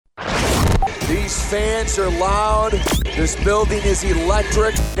These fans are loud. This building is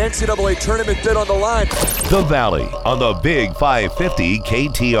electric. NCAA tournament bid on the line. The Valley on the Big 550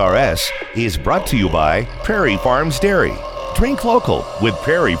 KTRS is brought to you by Prairie Farms Dairy. Drink local with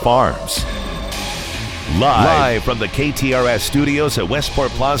Prairie Farms. Live from the KTRS studios at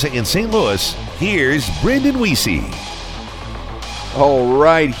Westport Plaza in St. Louis, here's Brendan Weesey. All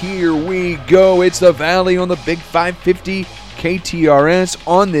right, here we go. It's the Valley on the Big 550 KTRS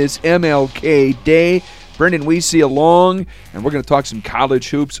on this MLK Day. Brendan Weesey along, and we're going to talk some college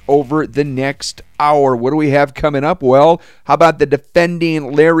hoops over the next hour. What do we have coming up? Well, how about the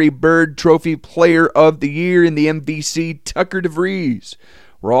defending Larry Bird Trophy Player of the Year in the MVC, Tucker DeVries?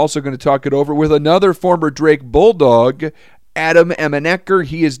 We're also going to talk it over with another former Drake Bulldog, Adam Emanecker.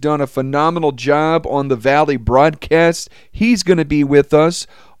 He has done a phenomenal job on the Valley broadcast. He's going to be with us,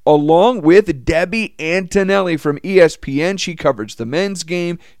 along with Debbie Antonelli from ESPN. She covers the men's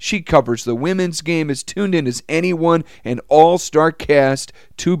game. She covers the women's game. As tuned in as anyone, an all-star cast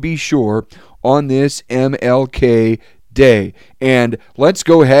to be sure on this MLK Day. And let's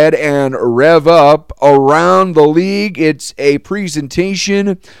go ahead and rev up around the league. It's a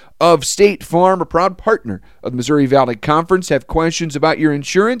presentation of State Farm, a proud partner of the Missouri Valley Conference. Have questions about your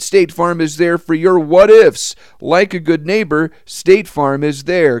insurance? State Farm is there for your what-ifs. Like a good neighbor, State Farm is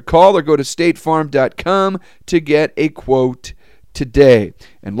there. Call or go to statefarm.com to get a quote today.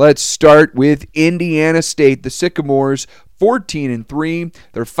 And let's start with Indiana State. The Sycamores, 14-3.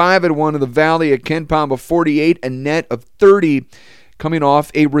 They're 5-1 in the Valley. At KenPom of 48, a net of 30. Coming off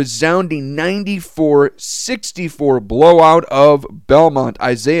a resounding 94-64 blowout of Belmont.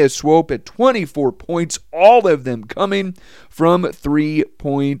 Isaiah Swope at 24 points, all of them coming from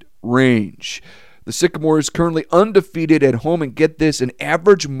three-point range. The Sycamores currently undefeated at home, and get this, an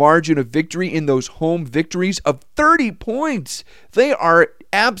average margin of victory in those home victories of 30 points. They are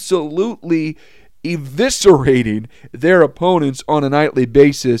absolutely eviscerating their opponents on a nightly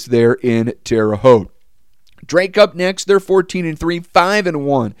basis there in Terre Haute. Drake up next. They're 14-3,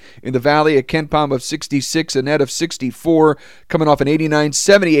 5-1 in the Valley. A KenPom of 66, a net of 64, coming off an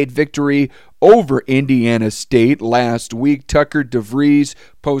 89-78 victory over Indiana State last week. Tucker DeVries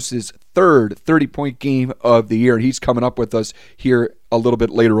posts his third 30-point game of the year. He's coming up with us here a little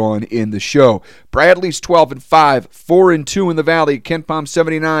bit later on in the show. Bradley's 12-5, 4-2 in the Valley. KenPom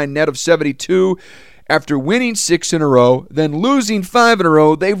 79, net of 72. After winning 6 in a row, then losing 5 in a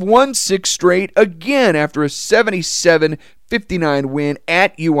row, they've won 6 straight again after a 77-59 win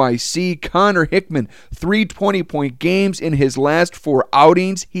at UIC. Connor Hickman, 3 20-point games in his last 4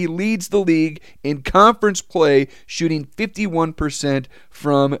 outings. He leads the league in conference play, shooting 51%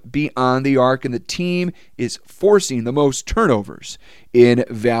 from beyond the arc, and the team is forcing the most turnovers in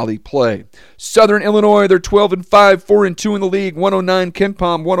Valley play. Southern Illinois, they're 12-5, 4-2 in the league, 109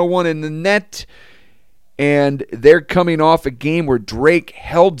 KenPom, 101 in the net. And they're coming off a game where Drake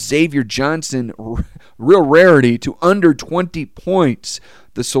held Xavier Johnson, real rarity, to under 20 points.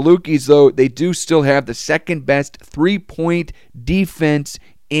 The Salukis, though, they do still have the second best three-point defense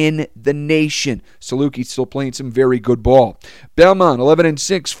in the nation. Salukis still playing some very good ball. Belmont,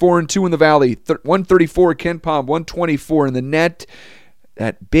 11-6, 4-2 in the Valley, 134 KenPom, 124 in the net.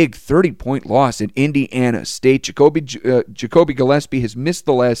 That big 30-point loss at Indiana State. Jacoby Gillespie has missed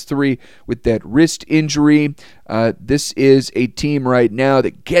the last 3 with that wrist injury. This is a team right now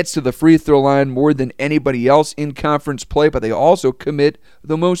that gets to the free throw line more than anybody else in conference play, but they also commit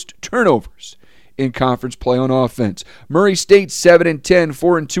the most turnovers in conference play on offense. Murray State 7-10,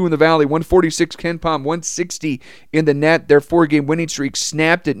 4-2 in the Valley, 146 KenPom, 160 in the net. Their 4-game winning streak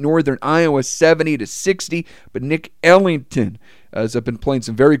snapped at Northern Iowa, 70-60, but Nick Ellington has been playing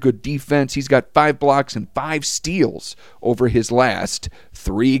some very good defense. He's got 5 blocks and 5 steals over his last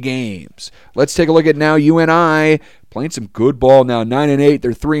 3 games. Let's take a look at now UNI playing some good ball now, 9-8.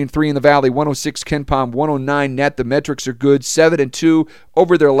 They're 3-3 in the Valley, 106 KenPom, 109 net. The metrics are good, 7-2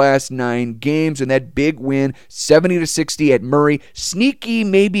 over their last 9 games, and that big win, 70-60 at Murray. Sneaky,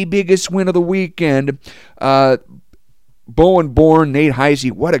 maybe biggest win of the weekend. Bowen Bourne, Nate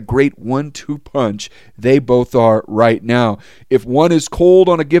Heisey, what a great 1-2 punch they both are right now. If one is cold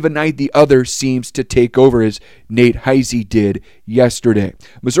on a given night, the other seems to take over, as Nate Heisey did yesterday.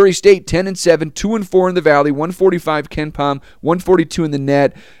 Missouri State 10-7, 2-4 in the Valley, 145 KenPom, 142 in the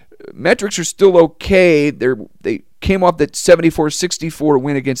net. Metrics are still okay. They came off that 74-64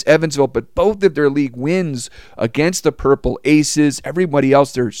 win against Evansville, but both of their league wins against the Purple Aces. Everybody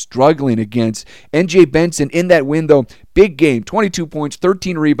else they're struggling against. N.J. Benson in that win, though, big game, 22 points,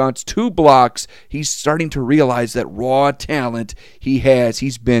 13 rebounds, 2 blocks. He's starting to realize that raw talent he has.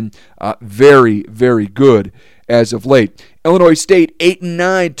 He's been very, very good as of late. Illinois State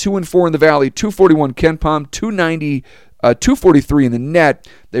 8-9, 2-4 in the Valley, 241 KenPom, 290. 243 in the net.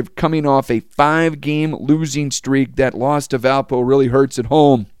 They're coming off a 5-game losing streak. That loss to Valpo really hurts at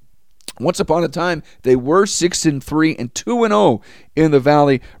home. Once upon a time, they were 6-3 and 2-0 in the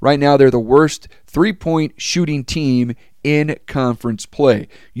Valley. Right now, they're the worst three-point shooting team in conference play.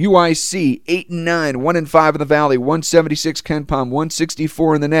 UIC 8-9, 1-5 in the Valley, 176 KenPom,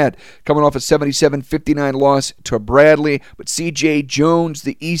 164 in the net, coming off a 77-59 loss to Bradley. But C.J. Jones,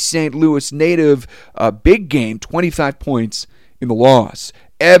 the East St. Louis native, big game, 25 points in the loss.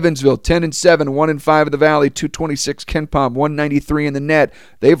 Evansville 10-7, 1-5 in the Valley, 226 KenPom, 193 in the net.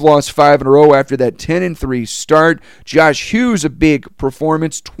 They've lost 5 in a row after that 10-3 start. Josh Hughes, a big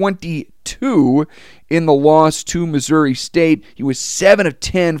performance, 22 in the loss to Missouri State. He was 7 of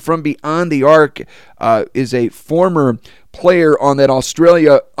 10 from beyond the arc. Is a former player on that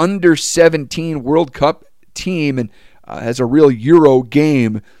Australia under-17 World Cup team and has a real Euro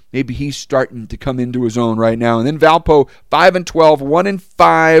game. Maybe he's starting to come into his own right now. And then Valpo, 5-12,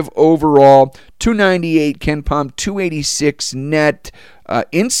 1-5 overall, 298 KenPom, 286 net.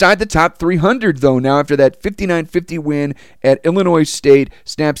 Inside the top 300, though, now after that 59-50 win at Illinois State,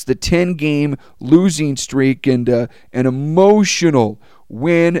 snaps the 10-game losing streak, and an emotional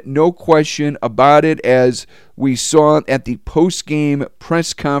win, no question about it, as we saw at the post-game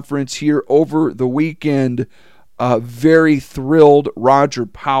press conference here over the weekend. Very thrilled Roger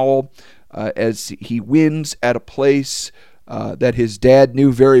Powell as he wins at a place that his dad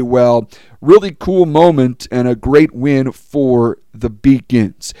knew very well. Really cool moment and a great win for the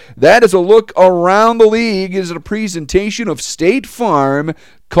Beacons. That is a look around the league. It is a presentation of State Farm.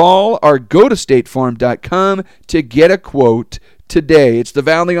 Call or go to statefarm.com to get a quote today. It's the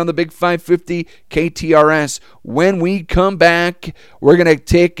Valley on the Big 550 KTRS. When we come back, we're going to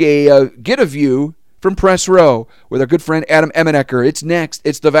take get a view from Press Row with our good friend Adam Emenecker. It's next.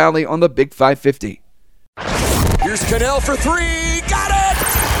 It's the Valley on the Big 550. Here's Cannell for three. Got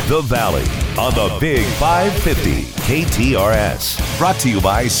it! The Valley on the Big 550 KTRS. Brought to you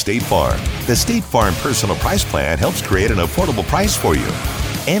by State Farm. The State Farm Personal Price Plan helps create an affordable price for you.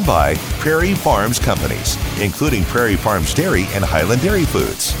 And by Prairie Farms Companies, including Prairie Farms Dairy and Highland Dairy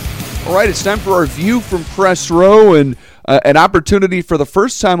Foods. All right, it's time for our view from Press Row, and an opportunity for the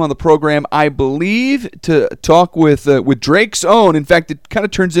first time on the program, I believe, to talk with Drake's own. In fact, it kind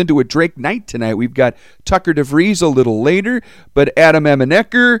of turns into a Drake night tonight. We've got Tucker DeVries a little later, but Adam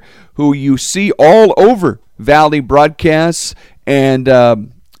Emenecker, who you see all over Valley broadcasts, and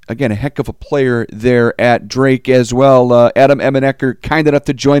again, a heck of a player there at Drake as well. Adam Emenecker, kind enough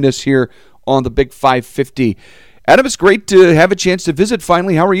to join us here on the Big 550. Adam, it's great to have a chance to visit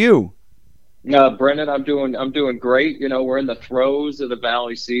finally. How are you? Brennan, I'm doing great. You know, we're in the throes of the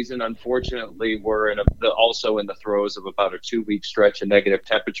Valley season. Unfortunately, we're also in the throes of about a 2-week stretch of negative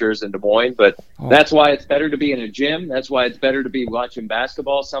temperatures in Des Moines. But that's why it's better to be in a gym. That's why it's better to be watching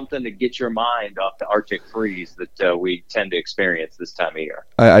basketball, something to get your mind off the Arctic freeze that we tend to experience this time of year.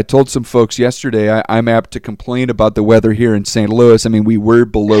 I told some folks yesterday I'm apt to complain about the weather here in St. Louis. I mean, we were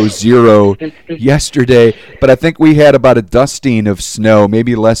below zero yesterday, but I think we had about a dusting of snow,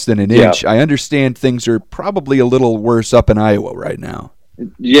 maybe less than an inch. I understand things are probably a little worse up in Iowa right now.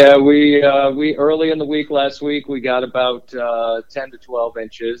 Yeah, we early in the week last week we got about 10 to 12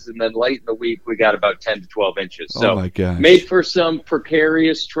 inches, and then late in the week we got about 10 to 12 inches. So my gosh. Made for some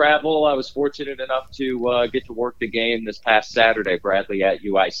precarious travel. I was fortunate enough to get to work the game this past Saturday, Bradley at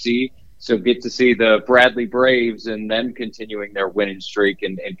UIC. So get to see the Bradley Braves and them continuing their winning streak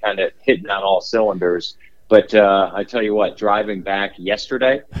and kind of hitting on all cylinders. But I tell you what, driving back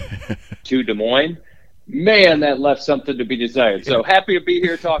yesterday to Des Moines, man, that left something to be desired. So happy to be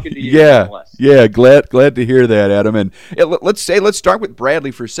here talking to you. Yeah, glad to hear that, Adam. And let's start with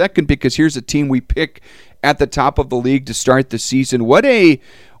Bradley for a second, because here's a team we pick at the top of the league to start the season. What a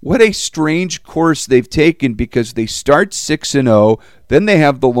strange course they've taken, because they start 6-0, then they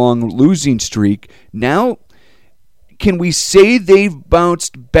have the long losing streak. Now, can we say they've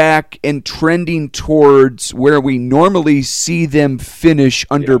bounced back and trending towards where we normally see them finish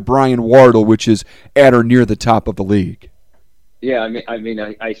under Brian Wardle, which is at or near the top of the league? Yeah,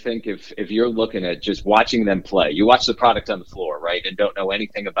 I think if you're looking at just watching them play, you watch the product on the floor, right, and don't know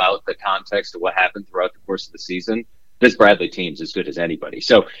anything about the context of what happened throughout the course of the season, this Bradley team's as good as anybody.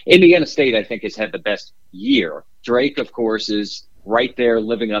 So Indiana State, I think, has had the best year. Drake, of course, is right there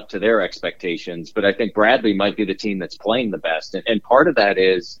living up to their expectations, but I think Bradley might be the team that's playing the best. And part of that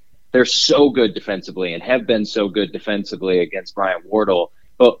is they're so good defensively and have been so good defensively against Brian Wardle,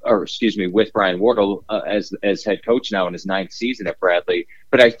 with Brian Wardle as head coach now in his 9th season at Bradley.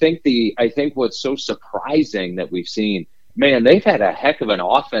 But I think what's so surprising that we've seen man, they've had a heck of an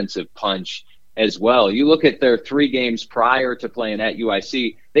offensive punch as well. You look at their 3 games prior to playing at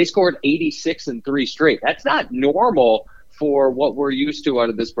UIC, they scored 86 in 3 straight. That's not normal for what we're used to out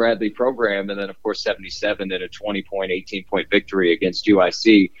of this Bradley program. And then, of course, 77 in a 20-point, 18-point victory against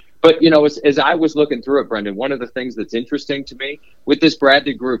UIC. But, as I was looking through it, Brendan, one of the things that's interesting to me with this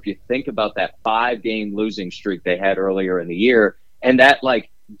Bradley group, you think about that 5-game losing streak they had earlier in the year, and that,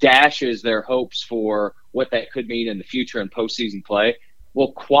 dashes their hopes for what that could mean in the future in postseason play.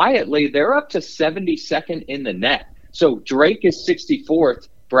 Well, quietly, they're up to 72nd in the net. So Drake is 64th,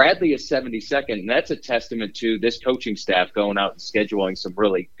 Bradley is 72nd, and that's a testament to this coaching staff going out and scheduling some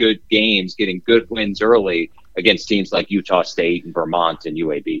really good games, getting good wins early against teams like Utah State and Vermont and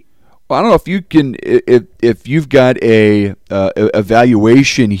UAB. Well, I don't know if you can, if you've got a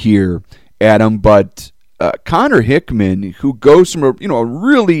evaluation here, Adam, but Connor Hickman, who goes from a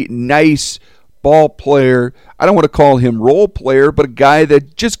really nice ball player. I don't want to call him role player, but a guy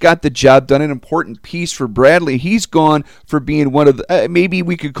that just got the job done, an important piece for Bradley. He's gone for being one of the, maybe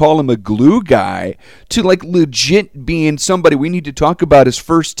we could call him a glue guy, to legit being somebody we need to talk about. His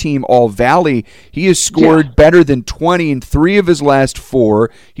first team All-Valley. He has scored better than 20 in 3 of his last 4.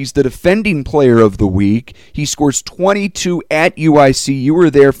 He's the defending player of the week. He scores 22 at UIC. You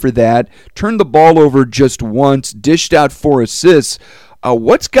were there for that. Turned the ball over just once, dished out 4 assists.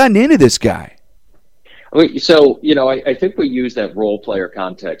 What's gotten into this guy? So, I think we use that role player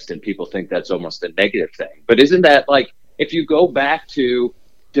context and people think that's almost a negative thing. But isn't that if you go back to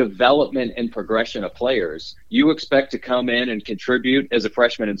development and progression of players, you expect to come in and contribute as a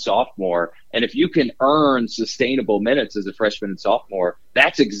freshman and sophomore. And if you can earn sustainable minutes as a freshman and sophomore,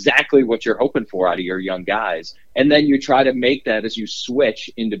 that's exactly what you're hoping for out of your young guys. And then you try to make that as you switch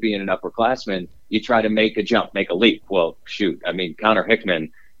into being an upperclassman, you try to make a jump, make a leap. Well, shoot, Connor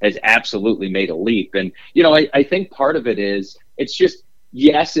Hickman has absolutely made a leap. And, I think part of it is, it's just,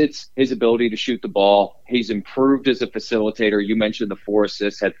 yes, it's his ability to shoot the ball. He's improved as a facilitator. You mentioned the 4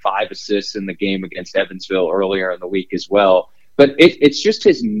 assists, had 5 assists in the game against Evansville earlier in the week as well. But it's just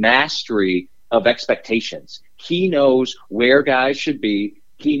his mastery of expectations. He knows where guys should be.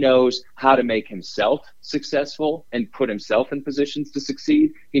 He knows how to make himself successful and put himself in positions to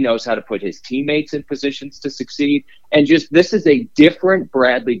succeed. He knows how to put his teammates in positions to succeed. And this is a different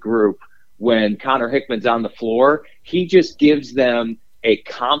Bradley group when Connor Hickman's on the floor. He just gives them a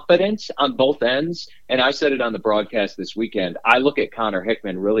confidence on both ends. And I said it on the broadcast this weekend. I look at Connor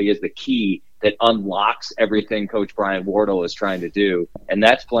Hickman really as the key that unlocks everything Coach Brian Wardle is trying to do. And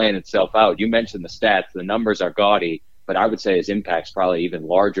that's playing itself out. You mentioned the stats. The numbers are gaudy. But I would say his impact's probably even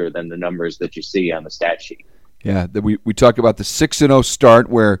larger than the numbers that you see on the stat sheet. Yeah, we talk about the 6-0 start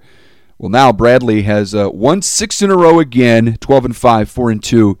where, now Bradley has won 6 in a row again, 12-5,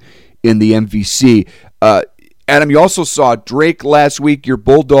 4-2 in the MVC. Adam, you also saw Drake last week, your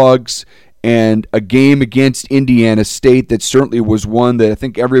Bulldogs, and a game against Indiana State that certainly was one that I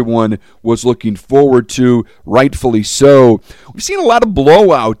think everyone was looking forward to, rightfully so. We've seen a lot of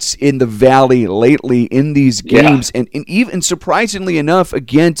blowouts in the Valley lately in these games, and even surprisingly enough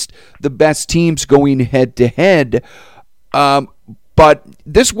against the best teams going head-to-head. But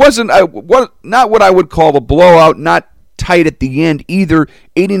this wasn't not what I would call a blowout, not tight at the end either.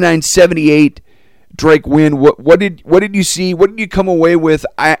 89-78 Drake win. What did you see? What did you come away with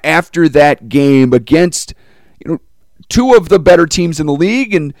after that game against 2 of the better teams in the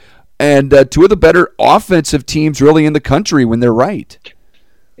league and 2 of the better offensive teams really in the country when they're right?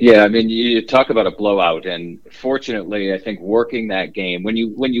 Yeah, you talk about a blowout, and fortunately, I think working that game, when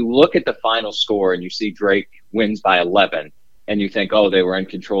you look at the final score and you see Drake wins by 11, and you think, oh, they were in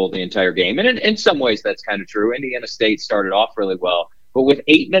control of the entire game, and in some ways that's kind of true. Indiana State started off really well, but with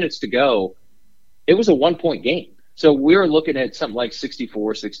 8 minutes to go, it was a 1-point game. So we were looking at something like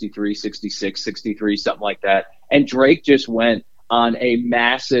 64, 63, 66, 63, something like that. And Drake just went on a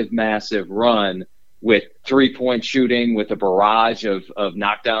massive, massive run with 3-point shooting, with a barrage of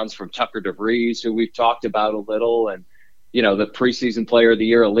knockdowns from Tucker DeVries, who we've talked about a little, and, the preseason player of the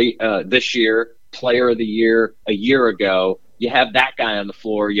year this year, player of the year a year ago. You have that guy on the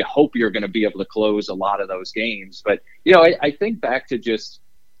floor. You hope you're going to be able to close a lot of those games. But, I think back to just,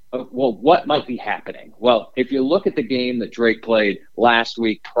 what might be happening? Well, if you look at the game that Drake played last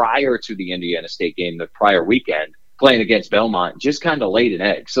week prior to the Indiana State game, the prior weekend, playing against Belmont, just kind of laid an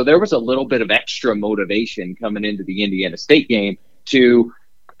egg. So there was a little bit of extra motivation coming into the Indiana State game to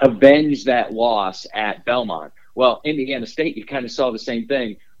avenge that loss at Belmont. Well, Indiana State, you kind of saw the same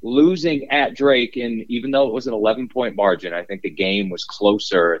thing. Losing at Drake, and even though it was an 11-point margin, I think the game was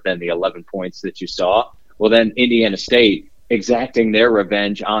closer than the 11 points that you saw. Well, then Indiana State, exacting their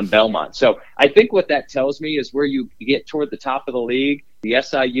revenge on Belmont. So I think what that tells me is where you get toward the top of the league, the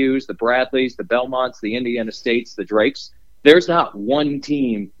SIUs, the Bradleys, the Belmonts, the Indiana States, the Drakes, there's not one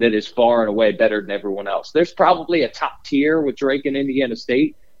team that is far and away better than everyone else. There's probably a top tier with Drake and Indiana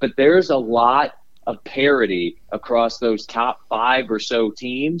State, but there's a lot of parity across those top 5 or so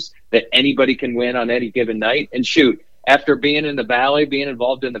teams that anybody can win on any given night. And shoot, after being in the Valley, being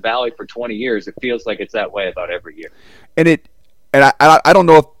involved in the Valley for 20 years, it feels like it's that way about every year. And I don't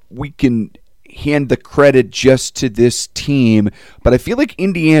know if we can hand the credit just to this team, but I feel like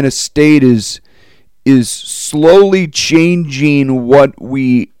Indiana State is slowly changing what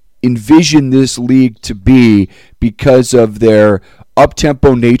we envision this league to be because of their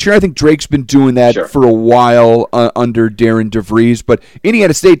up-tempo nature. I think Drake's been doing that for a while under Darren DeVries, but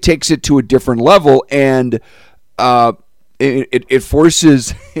Indiana State takes it to a different level, and it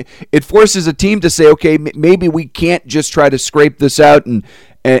forces a team to say, okay, maybe we can't just try to scrape this out and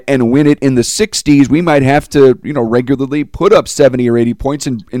win it in the 60s. We might have to, regularly put up 70 or 80 points,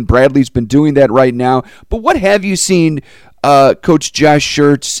 and Bradley's been doing that right now. But what have you seen Coach Josh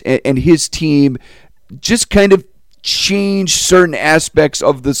Schertz and his team just kind of change certain aspects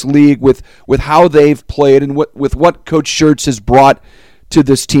of this league with how they've played and with what Coach Schertz has brought to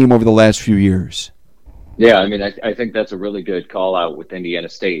this team over the last few years? Yeah, I mean, I think that's a really good call out with Indiana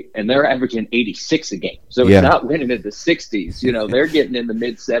State. And they're averaging 86 a game. So it's not winning in the 60s. They're getting in the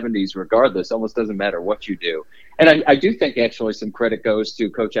mid-70s regardless. Almost doesn't matter what you do. And I do think actually some credit goes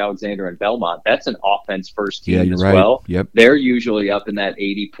to Coach Alexander and Belmont. That's an offense-first team as well. Yep. They're usually up in that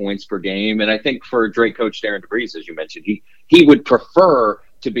 80 points per game. And I think for Drake coach Darren DeVries, as you mentioned, he would prefer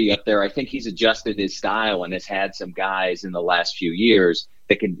to be up there. I think he's adjusted his style and has had some guys in the last few years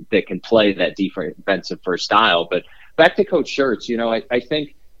that can play that defensive first style. But back to Coach Schertz, I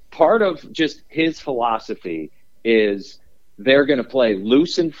think part of just his philosophy is they're going to play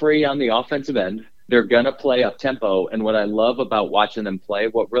loose and free on the offensive end. They're going to play up tempo. And what I love about watching them play,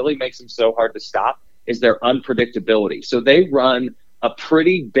 what really makes them so hard to stop is their unpredictability. So they run a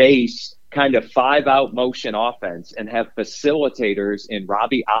pretty base kind of 5-out motion offense and have facilitators in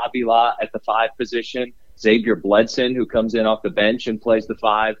Robbie Avila at the 5 position, Xavier Bledson, who comes in off the bench and plays the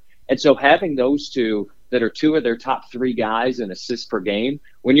 5. And so having those two that are 2 of their top 3 guys in assists per game,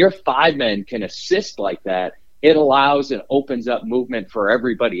 when your 5 men can assist like that, it allows and opens up movement for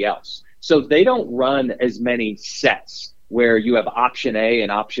everybody else. So they don't run as many sets where you have option A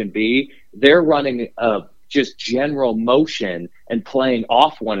and option B. They're running just general motion and playing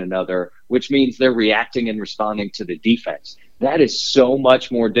off one another, which means they're reacting and responding to the defense. That is so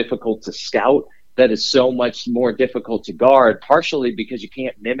much more difficult to scout. That is so much more difficult to guard, partially because you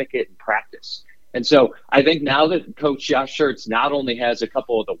can't mimic it in practice. And so I think now that Coach Josh Schertz not only has a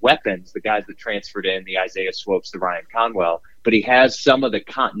couple of the weapons, the guys that transferred in, the Isaiah Swopes, the Ryan Conwell, but he has some of the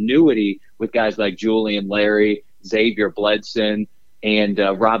continuity with guys like Julian Larry, Xavier Bledson, and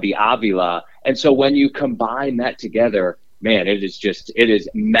Robbie Avila. And so when you combine that together, man, it is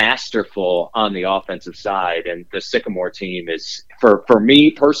masterful on the offensive side. And the Sycamore team is, for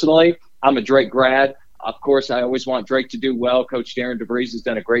me personally, I'm a Drake grad. Of course, I always want Drake to do well. Coach Darren DeVries has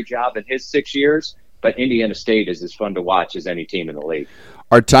done a great job in his 6 years, but Indiana State is as fun to watch as any team in the league.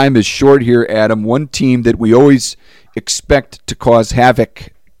 Our time is short here, Adam. One team that we always expect to cause havoc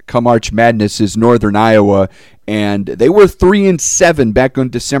come March Madness is Northern Iowa, and they were 3-7 back on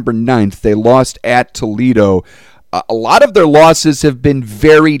December 9th. They lost at Toledo. A lot of their losses have been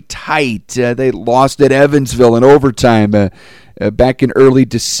very tight. They lost at Evansville in overtime back in early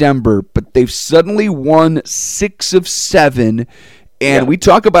December, but they've suddenly won 6 of 7. And we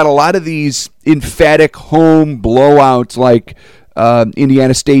talk about a lot of these emphatic home blowouts like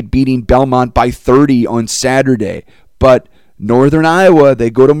Indiana State beating Belmont by 30 on Saturday. But Northern Iowa, they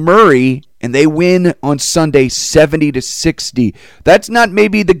go to Murray and they win on Sunday 70-60. That's not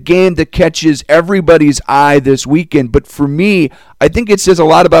maybe the game that catches everybody's eye this weekend, but for me, I think it says a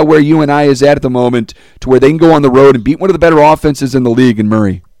lot about where UNI is at the moment to where they can go on the road and beat one of the better offenses in the league in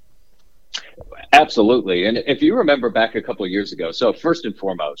Murray. Absolutely. And if you remember back a couple of years ago, so first and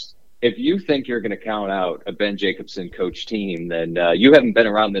foremost, if you think you're going to count out a Ben Jacobson coach team, then you haven't been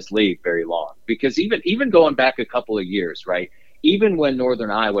around this league very long. Because even going back a couple of years, right, even when Northern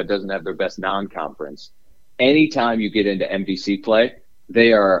Iowa doesn't have their best non-conference, anytime you get into MVC play,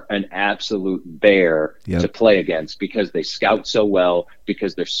 they are an absolute bear to play against because they scout so well,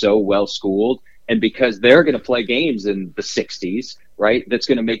 because they're so well-schooled, and because they're going to play games in the 60s, right, that's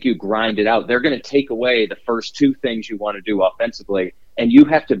going to make you grind it out. They're going to take away the first 2 things you want to do offensively, and you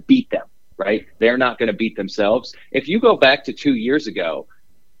have to beat them, right? They're not going to beat themselves. If you go back to 2 years ago,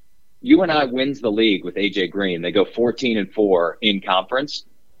 UNI wins the league with AJ Green. They go 14-4 in conference.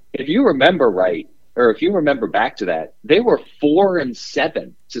 If you remember right, or if you remember back to that, they were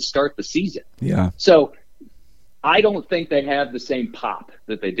 4-7 to start the season. Yeah. So I don't think they have the same pop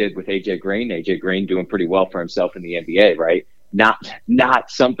that they did with AJ Green. AJ Green doing pretty well for himself in the NBA, right?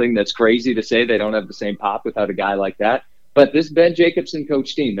 Not something that's crazy to say they don't have the same pop without a guy like that. But this Ben Jacobson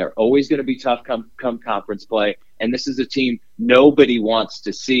coach team, they're always going to be tough come conference play. And this is a team nobody wants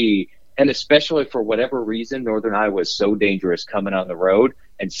to see. And especially for whatever reason, Northern Iowa is so dangerous coming on the road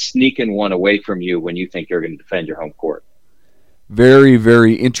and sneaking one away from you when you think you're going to defend your home court. Very,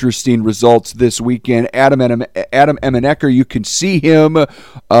 very interesting results this weekend. Adam Emenecker, you can see him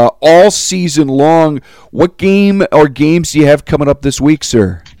all season long. What game or games do you have coming up this week,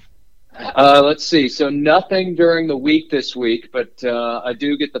 sir? Let's see. So nothing during the week this week, but I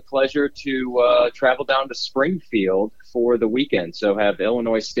do get the pleasure to travel down to Springfield for the weekend. So have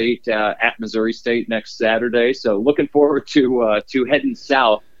Illinois State at Missouri State next Saturday. So looking forward to heading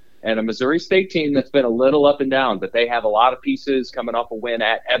south. And a Missouri State team that's been a little up and down, but they have a lot of pieces coming off a win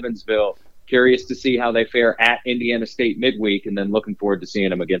at Evansville. Curious to see how they fare at Indiana State midweek, and then looking forward to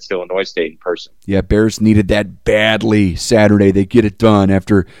seeing them against Illinois State in person. Yeah, Bears needed that badly Saturday. They get it done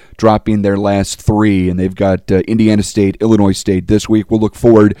after dropping their last three, and they've got Indiana State, Illinois State this week. We'll look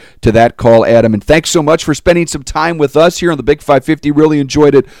forward to that call, Adam. And thanks so much for spending some time with us here on the Big 550. Really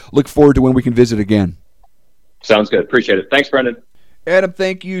enjoyed it. Look forward to when we can visit again. Sounds good. Appreciate it. Thanks, Brendan. Adam,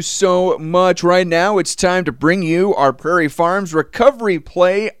 thank you so much. Right now, it's time to bring you our Prairie Farms Recovery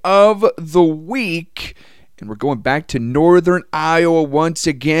Play of the Week. And we're going back to Northern Iowa once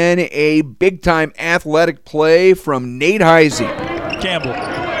again. A big-time athletic play from Nate Heise. Campbell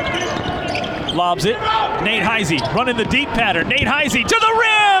lobs it. Nate Heise running the deep pattern. Nate Heise to the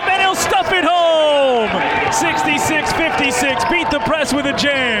rim, and he'll stuff it home. 66-56, beat the press with a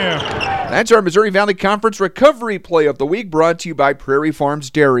jam. That's our Missouri Valley Conference Recovery Play of the Week, brought to you by Prairie Farms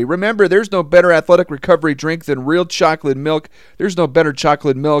Dairy. Remember, there's no better athletic recovery drink than real chocolate milk. There's no better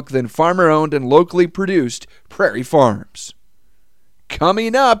chocolate milk than farmer-owned and locally produced Prairie Farms.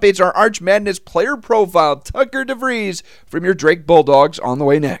 Coming up, it's our Arch Madness player profile, Tucker DeVries from your Drake Bulldogs, on the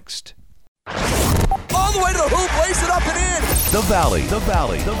way next. All the way to the hoop, lace it up and in. The Valley,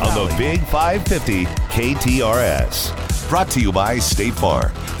 on the Big 550 KTRS. Brought to you by State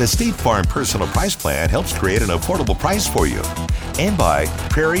Farm. The State Farm Personal Price Plan helps create an affordable price for you. And by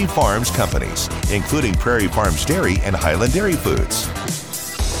Prairie Farms Companies, including Prairie Farms Dairy and Highland Dairy Foods.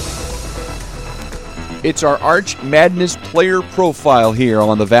 It's our Arch Madness player profile here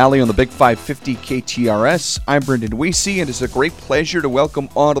on the Valley on the Big 550 KTRS. I'm Brendan Weesey, and it's a great pleasure to welcome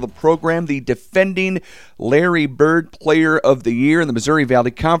onto the program the defending Larry Bird Player of the Year in the Missouri Valley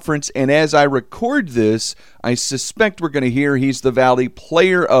Conference. And as I record this, I suspect we're going to hear he's the Valley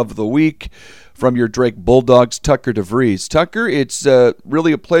Player of the Week from your Drake Bulldogs, Tucker DeVries. Tucker, it's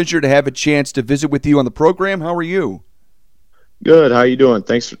really a pleasure to have a chance to visit with you on the program. How are you? Good. How you doing?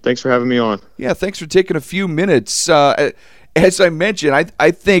 Thanks for having me on. Yeah, thanks for taking a few minutes. As I mentioned,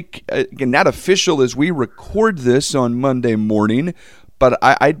 I think, again, not official as we record this on Monday morning, but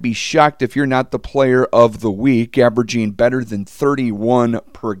I'd be shocked if you're not the player of the week, averaging better than 31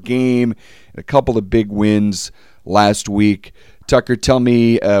 per game, a couple of big wins last week. Tucker, tell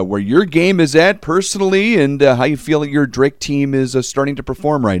me where your game is at personally and how you feel that your Drake team is starting to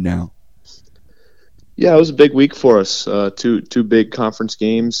perform right now. Yeah, it was a big week for us. Two big conference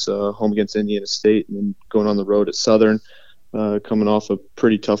games, home against Indiana State and then going on the road at Southern, coming off a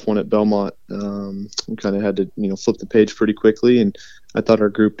pretty tough one at Belmont. We kind of had to, flip the page pretty quickly, and I thought our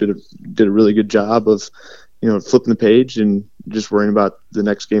group did a really good job of, flipping the page and just worrying about the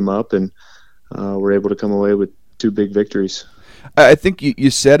next game up, and we're able to come away with two big victories. I think you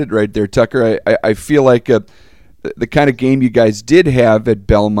said it right there, Tucker. I feel like the kind of game you guys did have at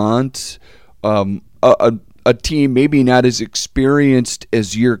Belmont, a team maybe not as experienced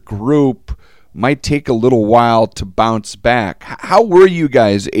as your group might take a little while to bounce back. How were you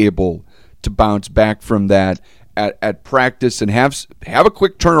guys able to bounce back from that at practice and have a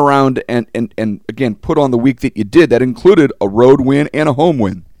quick turnaround and again put on the week that you did? That included a road win and a home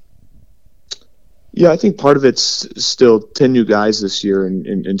win. Yeah, I think part of it's still 10 new guys this year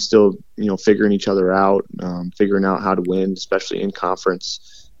and still, figuring each other out, figuring out how to win, especially in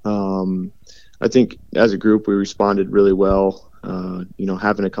conference. I think as a group we responded really well.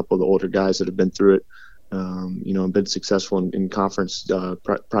 Having a couple of the older guys that have been through it, and been successful in conference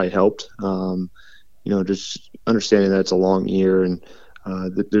probably helped. Just understanding that it's a long year and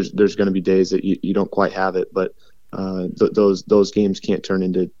there's going to be days that you don't quite have it, but those games can't turn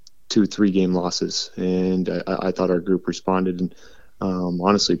into 2-3 game losses. And I thought our group responded and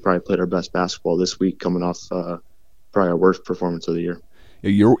honestly probably played our best basketball this week, coming off probably our worst performance of the year.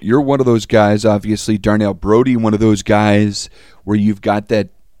 You're one of those guys, obviously. Darnell Brody, one of those guys where you've got that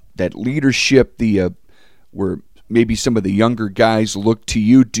leadership, where maybe some of the younger guys look to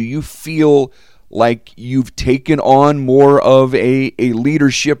you. Do you feel like you've taken on more of a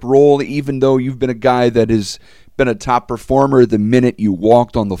leadership role, even though you've been a guy that has been a top performer the minute you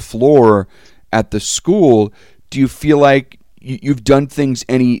walked on the floor at the school? Do you feel like you've done things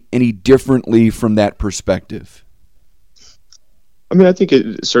any differently from that perspective? I mean, I think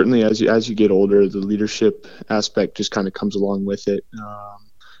it certainly, as you get older, the leadership aspect just kind of comes along with it.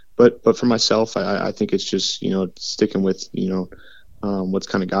 But for myself, I think it's just, sticking with, what's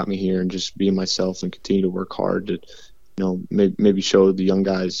kind of got me here, and just being myself and continue to work hard to, maybe show the young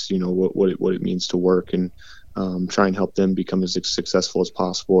guys, what it means to work, and try and help them become as successful as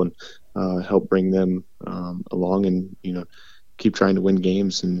possible, and help bring them along, and, keep trying to win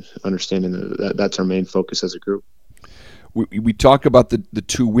games, and understanding that that's our main focus as a group. We talk about the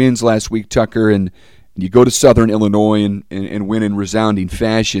 2 wins last week, Tucker, and you go to Southern Illinois and win in resounding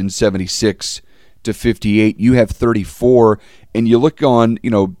fashion, 76-58. You have 34, and you look on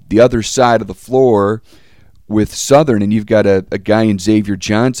the other side of the floor with Southern, and you've got a guy in Xavier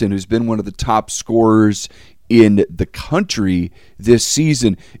Johnson who's been one of the top scorers in the country this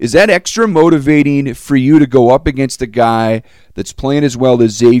season. Is that extra motivating for you to go up against a guy that's playing as well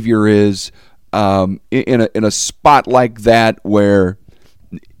as Xavier is, in a spot like that, where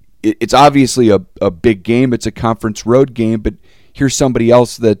it's obviously a big game, it's a conference road game, but here's somebody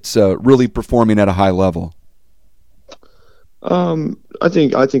else that's really performing at a high level? I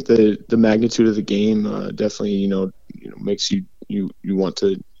think the magnitude of the game definitely makes you want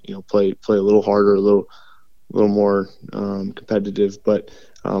to play a little harder, a little more competitive. But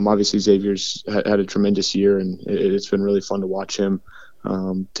obviously Xavier's had a tremendous year, and it's been really fun to watch him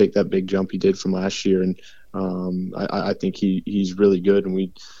take that big jump he did from last year. And I think he's really good, and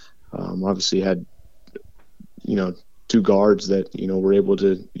we obviously had 2 guards that were able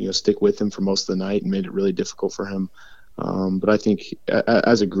to stick with him for most of the night, and made it really difficult for him. But I think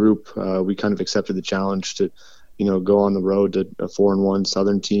as a group, we kind of accepted the challenge to go on the road to a 4-1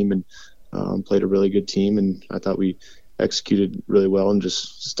 Southern team, and played a really good team, and I thought we executed really well and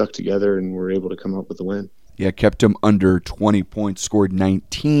just stuck together, and were able to come up with the win. Yeah, kept him under 20 points, scored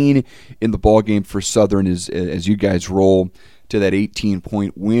 19 in the ballgame for Southern as you guys roll to that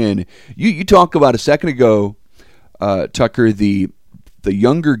 18-point win. You talked about a second ago, Tucker, the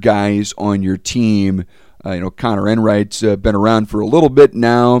younger guys on your team. Connor Enright's been around for a little bit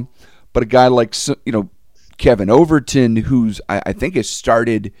now, but a guy like Kevin Overton, who's I think has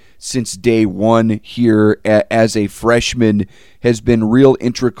started since day one here as a freshman, has been real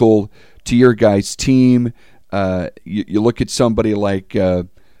integral to your guys' team. You look at somebody like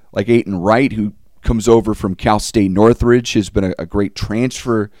Aiton Wright, who comes over from Cal State Northridge, has been a great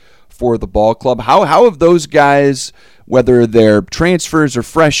transfer for the ball club. How have those guys, whether they're transfers or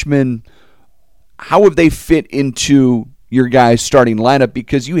freshmen, how have they fit into your guys' starting lineup?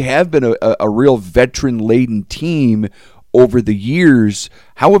 Because you have been a real veteran-laden team over the years.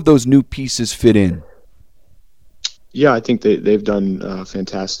 How have those new pieces fit in? Yeah, I think they've done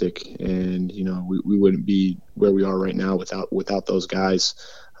fantastic, and we wouldn't be where we are right now without those guys.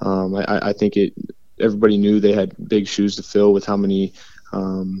 I think everybody knew they had big shoes to fill with how many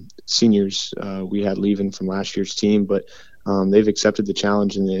seniors we had leaving from last year's team, but they've accepted the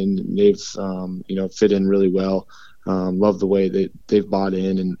challenge, and they've fit in really well. Love the way that they've bought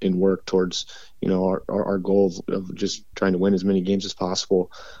in and worked towards our goal of just trying to win as many games as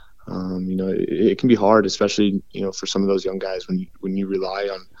possible. It can be hard, especially for some of those young guys when you rely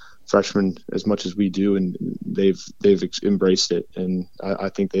on freshmen as much as we do, and they've embraced it, and I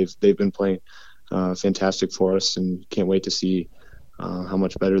think they've been playing fantastic for us, and can't wait to see how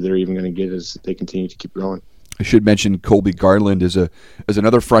much better they're even going to get as they continue to keep growing. I should mention Colby Garland as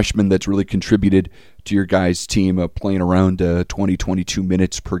another freshman that's really contributed to your guys' team, playing around 20-22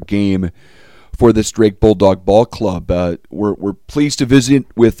 minutes per game for this Drake Bulldog Ball Club. We're pleased to visit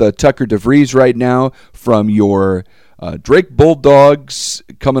with Tucker DeVries right now from your Drake Bulldogs,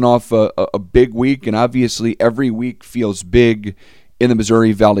 coming off a big week, and obviously every week feels big in the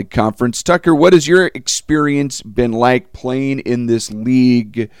Missouri Valley Conference. Tucker, what has your experience been like playing in this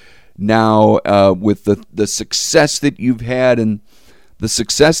league now, with the success that you've had and the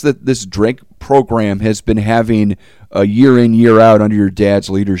success that this Drake program has been having year in, year out under your dad's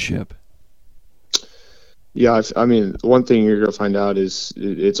leadership? Yeah, I mean, one thing you're going to find out is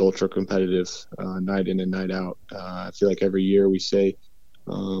it's ultra competitive night in and night out. I feel like every year we say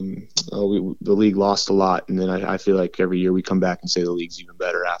the league lost a lot, and then I feel like every year we come back and say the league's even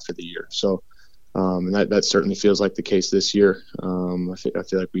better after the year. So, and that certainly feels like the case this year. I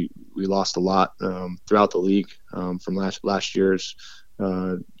feel like we lost a lot throughout the league from last year's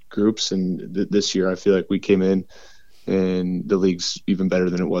groups, and this year I feel like we came in and the league's even better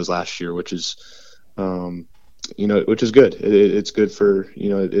than it was last year, which is which is good. It's good for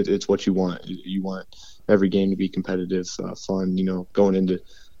it's what you want. You want every game to be competitive, fun. Going into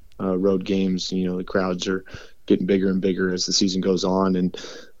road games, the crowds are getting bigger and bigger as the season goes on, and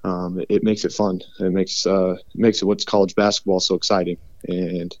it makes it fun. It makes it what's college basketball so exciting.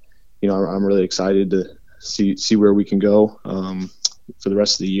 And I'm really excited to see where we can go for the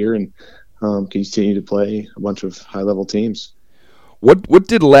rest of the year and continue to play a bunch of high-level teams. What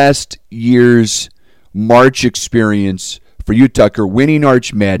did last year's March experience for you, Tucker, winning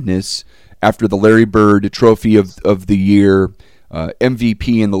Arch Madness after the Larry Bird Trophy of the Year,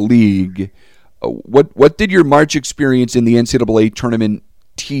 MVP in the league, what did your March experience in the NCAA tournament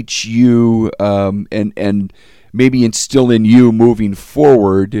teach you and maybe instill in you moving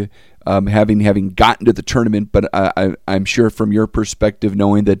forward, having gotten to the tournament, but I'm sure from your perspective,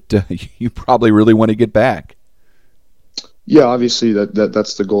 knowing that you probably really want to get back? Yeah, obviously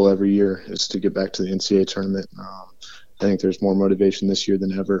that's the goal every year, is to get back to the NCAA tournament. I think there's more motivation this year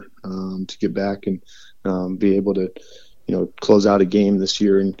than ever to get back and be able to, close out a game this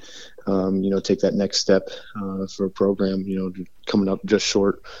year and, take that next step for a program, coming up just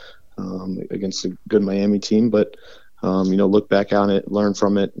short against a good Miami team. But, look back on it, learn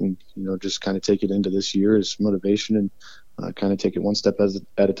from it, and, just kind of take it into this year as motivation and kind of take it one step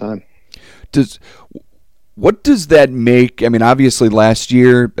at a time. What does that make? I mean, obviously last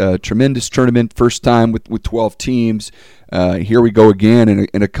year, tremendous tournament, first time with 12 teams. Here we go again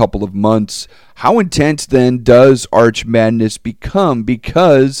in a couple of months. How intense then does Arch Madness become?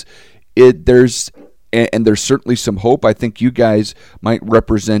 Because there's certainly some hope. I think you guys might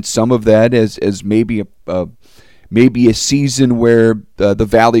represent some of that as maybe a season where the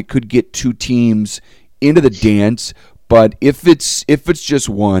Valley could get two teams into the dance. But if it's just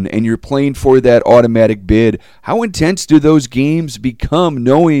one and you're playing for that automatic bid, how intense do those games become,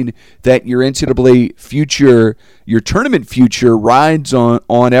 knowing that your NCAA future, your tournament future, rides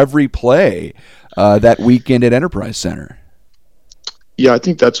on every play that weekend at Enterprise Center? Yeah, I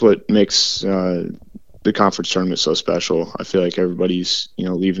think that's what makes the conference tournament so special. I feel like everybody's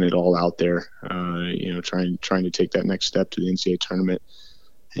leaving it all out there, trying to take that next step to the NCAA tournament,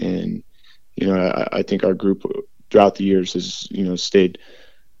 and I think our group throughout the years has stayed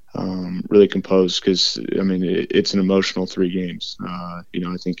really composed, because it's an emotional 3 games. I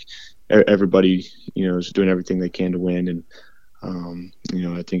think everybody is doing everything they can to win, and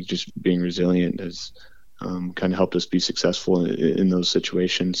I think just being resilient has kind of helped us be successful in those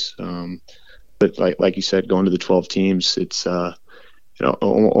situations. But like you said, going to the 12 teams, it's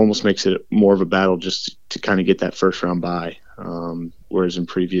almost makes it more of a battle just to kind of get that first round bye. Whereas in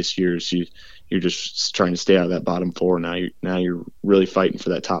previous years, you're just trying to stay out of that bottom 4. Now you're really fighting for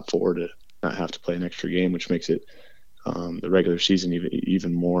that top 4 to not have to play an extra game, which makes it the regular season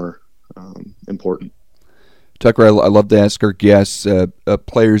even more important. Tucker, I love to ask our guests,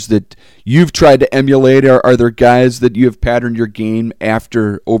 players that you've tried to emulate. Are there guys that you have patterned your game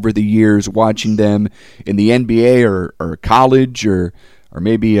after over the years, watching them in the NBA or college or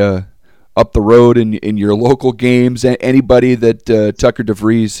maybe up the road in your local games? Anybody that Tucker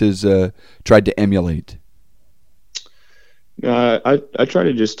DeVries has tried to emulate? I try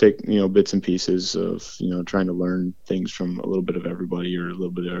to just take bits and pieces of trying to learn things from a little bit of everybody or a little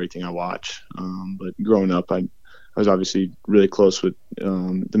bit of everything I watch. But growing up, I was obviously really close with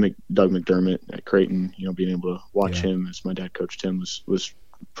Doug McDermott at Creighton. Being able to watch him as my dad coached him was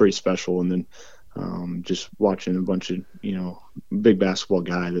pretty special. And then just watching a bunch of big basketball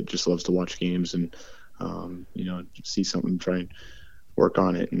guy that just loves to watch games and see something, try and work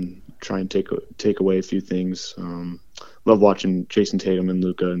on it and try and take away a few things. Love watching Jason Tatum and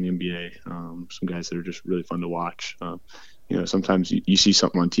Luka in the NBA. Some guys that are just really fun to watch. Sometimes you see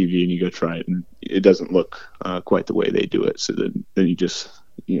something on TV and you go try it and it doesn't look quite the way they do it. So then you just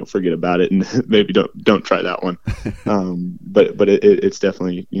forget about it and maybe don't try that one. But it's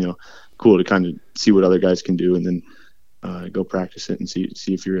definitely cool to kind of see what other guys can do and then go practice it and see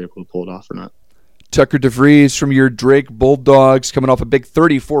if you're able to pull it off or not. Tucker DeVries from your Drake Bulldogs, coming off a big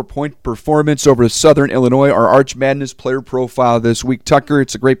 34-point performance over Southern Illinois, our Arch Madness player profile this week. Tucker,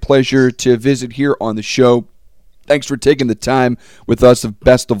 it's a great pleasure to visit here on the show. Thanks for taking the time with us.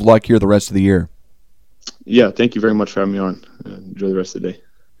 Best of luck here the rest of the year. Yeah, thank you very much for having me on. Enjoy the rest of the day.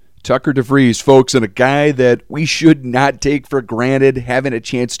 Tucker DeVries, folks, and a guy that we should not take for granted, having a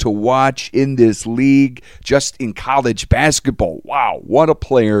chance to watch in this league, just in college basketball. Wow, what a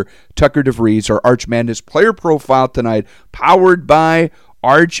player. Tucker DeVries, our Arch Madness player profile tonight, powered by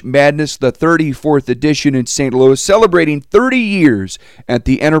Arch Madness, the 34th edition in St. Louis, celebrating 30 years at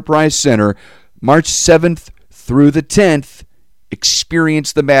the Enterprise Center, March 7th through the 10th.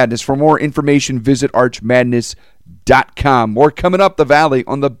 Experience the madness. For more information, visit archmadness.com. More coming up the Valley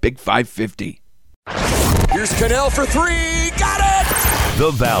on the Big 550. Here's Cannell for three. Got it!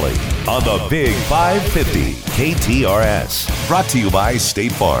 The Valley on the Big 550 KTRS. Brought to you by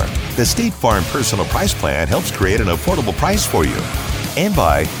State Farm. The State Farm Personal Price Plan helps create an affordable price for you. And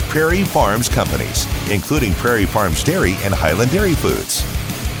by Prairie Farms Companies, including Prairie Farms Dairy and Highland Dairy Foods.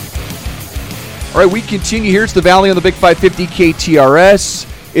 All right, we continue. Here's the Valley on the Big 550 KTRS.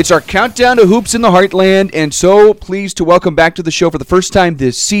 It's our countdown to Hoops in the Heartland, and so pleased to welcome back to the show for the first time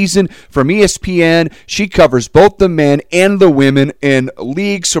this season from ESPN. She covers both the men and the women in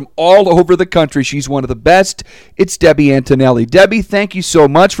leagues from all over the country. She's one of the best. It's Debbie Antonelli. Debbie, thank you so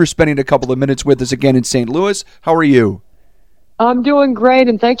much for spending a couple of minutes with us again in St. Louis. How are you? I'm doing great,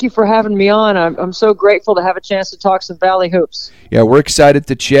 and thank you for having me on. I'm so grateful to have a chance to talk some Valley hoops. Yeah, we're excited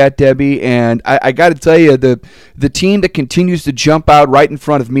to chat, Debbie, and I got to tell you, the team that continues to jump out right in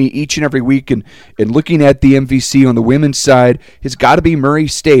front of me each and every week and looking at the MVC on the women's side has got to be Murray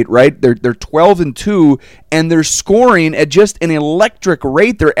State, right? They're 12-2, and they're scoring at just an electric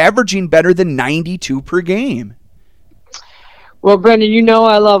rate. They're averaging better than 92 per game. Well, Brendan, you know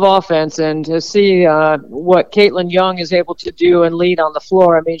I love offense, and to see what Caitlin Young is able to do and lead on the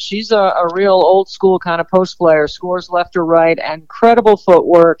floor, I mean, she's a real old-school kind of post player, scores left or right, incredible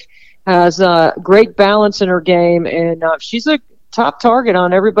footwork, has great balance in her game, and she's a top target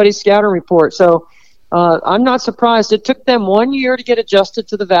on everybody's scouting report. So I'm not surprised. It took them 1 year to get adjusted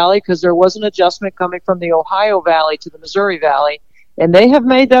to the Valley because there was an adjustment coming from the Ohio Valley to the Missouri Valley. And they have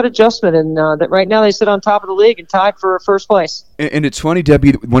made that adjustment, and that right now they sit on top of the league and tied for first place. And it's funny,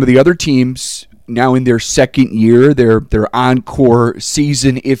 Debbie, one of the other teams now in their second year, their encore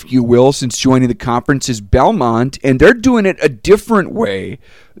season, if you will, since joining the conference is Belmont, and they're doing it a different way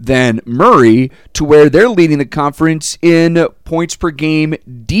than Murray, to where they're leading the conference in points per game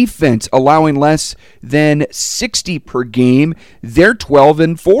defense, allowing less than 60 per game. They're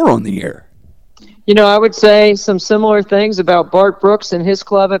 12-4 on the year. You know, I would say some similar things about Bart Brooks and his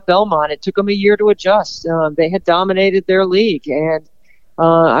club at Belmont. It took them a year to adjust. They had dominated their league, and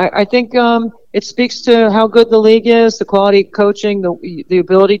I think it speaks to how good the league is, the quality of coaching, the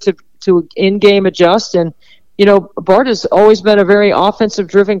ability to in-game adjust. And, you know, Bart has always been a very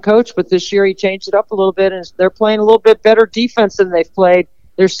offensive-driven coach, but this year he changed it up a little bit, and they're playing a little bit better defense than they've played.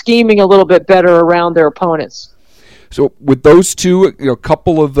 They're scheming a little bit better around their opponents. So with those two, a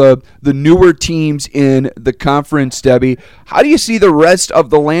couple of the newer teams in the conference, Debbie, how do you see the rest of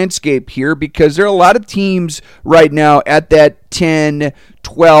the landscape here? Because there are a lot of teams right now at that 10,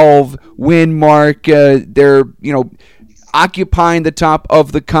 12 win mark. They're, occupying the top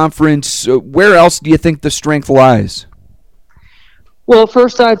of the conference. Where else do you think the strength lies? Well,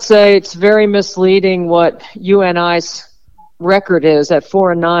 first I'd say it's very misleading what UNI's record is at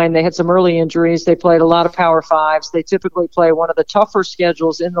 4-9. They had some early injuries. They played a lot of Power Fives. They typically play one of the tougher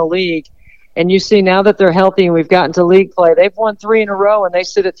schedules in the league. And you see now that they're healthy and we've gotten to league play, they've won 3 in a row and they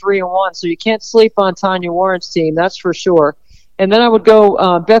sit at 3-1. So you can't sleep on Tanya Warren's team, that's for sure. And then I would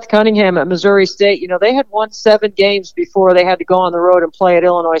go Beth Cunningham at Missouri State. You know, they had won 7 games before they had to go on the road and play at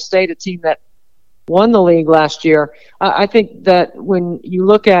Illinois State, a team that won the league last year. I think that when you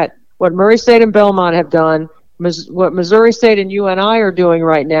look at what Murray State and Belmont have done, what Missouri State and UNI are doing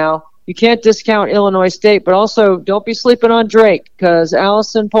right now, you can't discount Illinois State, but also don't be sleeping on Drake, because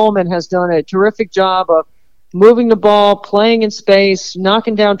Allison Pullman has done a terrific job of moving the ball, playing in space,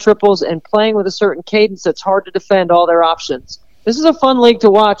 knocking down triples, and playing with a certain cadence that's hard to defend all their options. This is a fun league to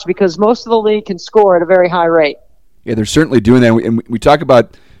watch because most of the league can score at a very high rate. Yeah, they're certainly doing that. And we talk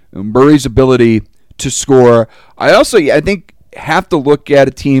about Murray's ability to score. I think, have to look at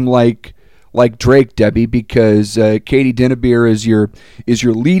a team like Drake, Debbie, because Katie Dinnebier is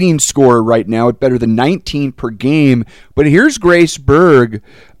your leading scorer right now at better than 19 per game. But here's Grace Berg,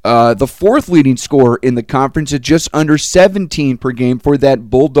 the 4th leading scorer in the conference at just under 17 per game for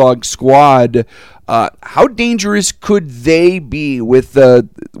that Bulldog squad. How dangerous could they be with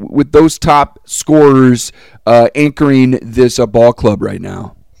those top scorers anchoring this ball club right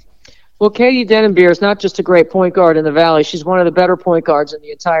now? Well, Katie Dinnebier is not just a great point guard in the Valley. She's one of the better point guards in the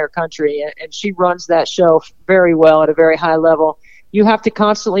entire country, and she runs that show very well at a very high level. You have to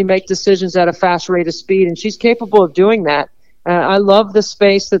constantly make decisions at a fast rate of speed, and she's capable of doing that. I love the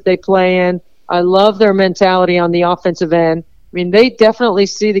space that they play in. I love their mentality on the offensive end. I mean, they definitely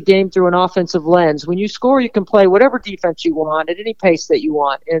see the game through an offensive lens. When you score, you can play whatever defense you want at any pace that you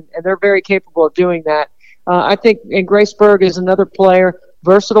want, and they're very capable of doing that. I think Grace Berg is another player,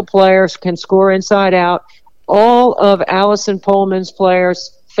 versatile players, can score inside out. All of Allison Pullman's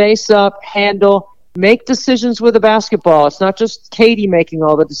players face up, handle, make decisions with the basketball. It's not just Katie making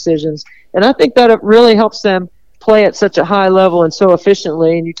all the decisions. And I think that it really helps them play at such a high level and so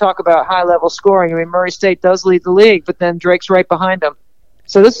efficiently. And you talk about high-level scoring. I mean, Murray State does lead the league, but then Drake's right behind them.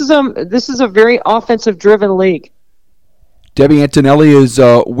 So this is a very offensive-driven league. Debbie Antonelli is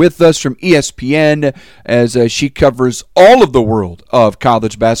with us from ESPN as she covers all of the world of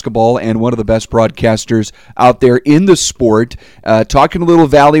college basketball and one of the best broadcasters out there in the sport, talking a little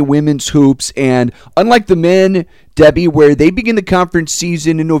Valley women's hoops. And unlike the men, Debbie, where they begin the conference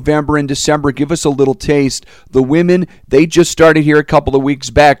season in November and December, give us a little taste. The women, they just started here a couple of weeks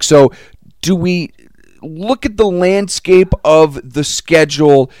back. So do we look at the landscape of the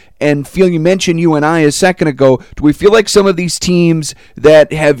schedule and feel, you mentioned UNI a second ago, do we feel like some of these teams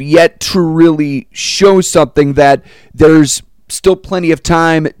that have yet to really show something, that there's still plenty of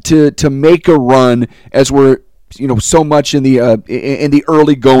time to make a run as we're so much in the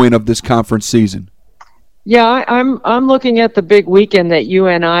early going of this conference season? Yeah, I'm looking at the big weekend that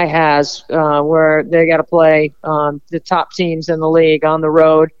UNI has, where they got to play the top teams in the league on the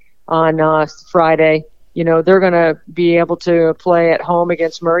road on Friday. They're going to be able to play at home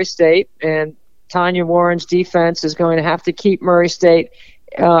against Murray State, and Tanya Warren's defense is going to have to keep Murray State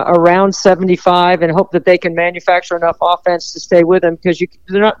around 75 and hope that they can manufacture enough offense to stay with them, because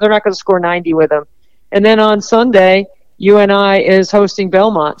they're not going to score 90 with them. And then on Sunday, UNI is hosting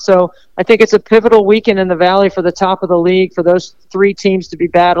Belmont. So I think it's a pivotal weekend in the Valley for the top of the league, for those three teams to be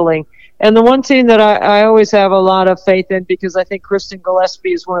battling. And the one team that I always have a lot of faith in, because I think Kristen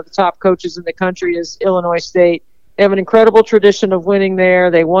Gillespie is one of the top coaches in the country, is Illinois State. They have an incredible tradition of winning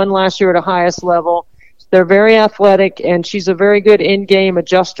there. They won last year at a highest level. They're very athletic, and she's a very good in-game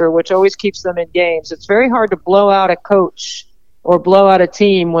adjuster, which always keeps them in games. It's very hard to blow out a coach or blow out a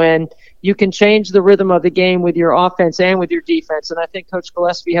team when you can change the rhythm of the game with your offense and with your defense, and I think Coach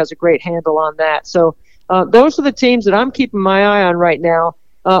Gillespie has a great handle on that. So those are the teams that I'm keeping my eye on right now.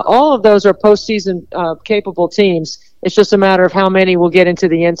 All of those are postseason capable teams. It's just a matter of how many will get into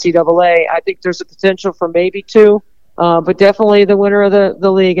the NCAA. I think there's a potential for maybe two, but definitely the winner of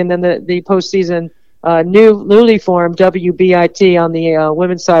the league, and then the postseason newly formed WBIT on the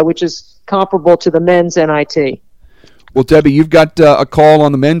women's side, which is comparable to the men's NIT. Well, Debbie, you've got a call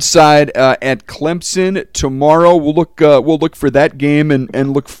on the men's side at Clemson tomorrow. We'll look for that game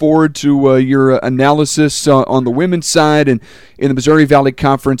and look forward to your analysis on the women's side and in the Missouri Valley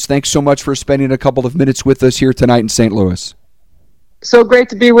Conference. Thanks so much for spending a couple of minutes with us here tonight in St. Louis. So great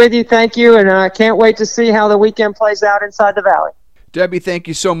to be with you. Thank you, and I can't wait to see how the weekend plays out inside the Valley. Debbie, thank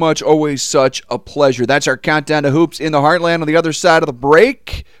you so much. Always such a pleasure. That's our countdown to hoops in the Heartland. On the other side of the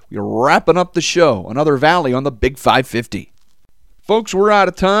break, we're wrapping up the show. Another Valley on the Big 550. Folks, we're out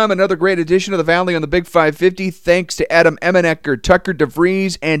of time. Another great edition of the Valley on the Big 550. Thanks to Adam Emenecker, Tucker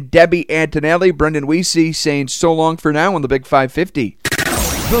DeVries, and Debbie Antonelli. Brendan Weesey saying so long for now on the Big 550.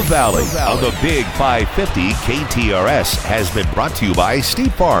 The Valley on the Big 550 KTRS has been brought to you by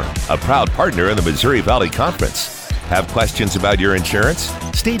State Farm, a proud partner in the Missouri Valley Conference. Have questions about your insurance?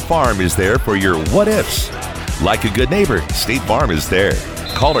 State Farm is there for your what-ifs. Like a good neighbor, State Farm is there.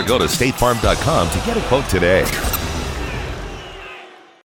 Call or go to statefarm.com to get a quote today.